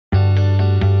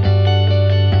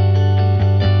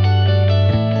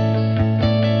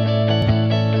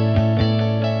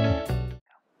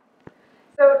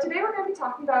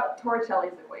talking about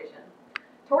Torricelli's equation.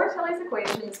 Torricelli's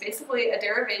equation is basically a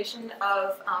derivation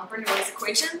of Bernoulli's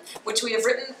equation, which we have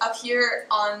written up here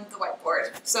on the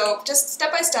whiteboard. So just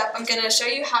step by step, I'm going to show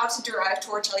you how to derive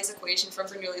Torricelli's equation from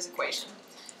Bernoulli's equation.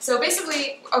 So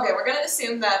basically, okay, we're going to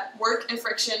assume that work and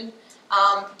friction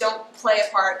don't play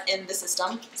a part in the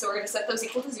system, so we're going to set those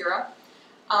equal to 0.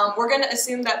 We're going to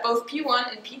assume that both P1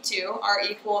 and P2 are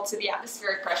equal to the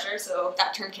atmospheric pressure, so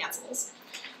that term cancels.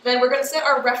 Then we're going to set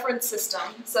our reference system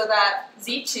so that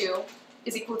Z2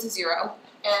 is equal to 0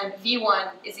 and V1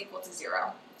 is equal to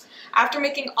 0. After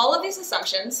making all of these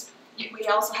assumptions, we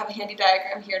also have a handy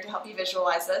diagram here to help you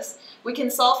visualize this. We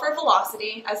can solve for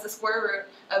velocity as the square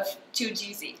root of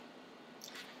 2gz.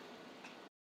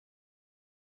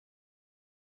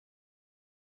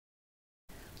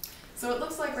 So it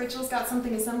looks like Rachel's got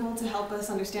something assembled to help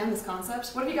us understand this concept.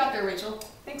 What have you got there, Rachel?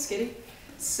 Thanks, Kitty.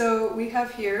 So we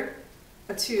have here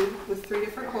a tube with 3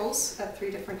 different holes at 3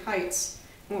 different heights.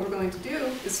 And what we're going to do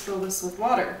is fill this with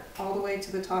water all the way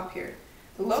to the top here.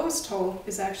 The lowest hole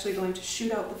is actually going to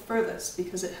shoot out the furthest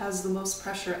because it has the most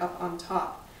pressure up on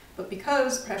top. But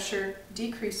because pressure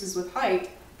decreases with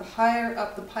height, the higher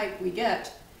up the pipe we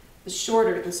get, the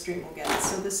shorter the stream will get.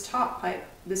 So this top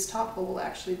hole will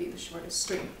actually be the shortest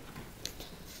stream.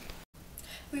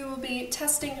 We will be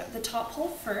testing the top hole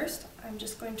first. I'm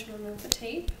just going to remove the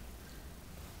tape.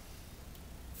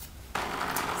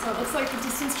 So it looks like the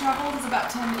distance traveled is about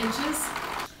 10 inches.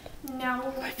 Now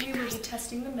we will be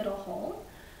testing the middle hole.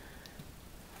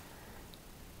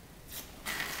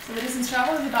 So the distance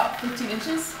traveled is about 15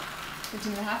 inches,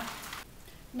 15 and a half.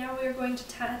 Now we are going to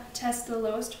test the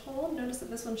lowest hole. Notice that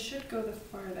this one should go the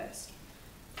farthest.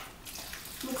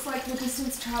 Looks like the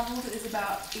distance traveled is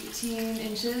about 18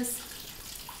 inches.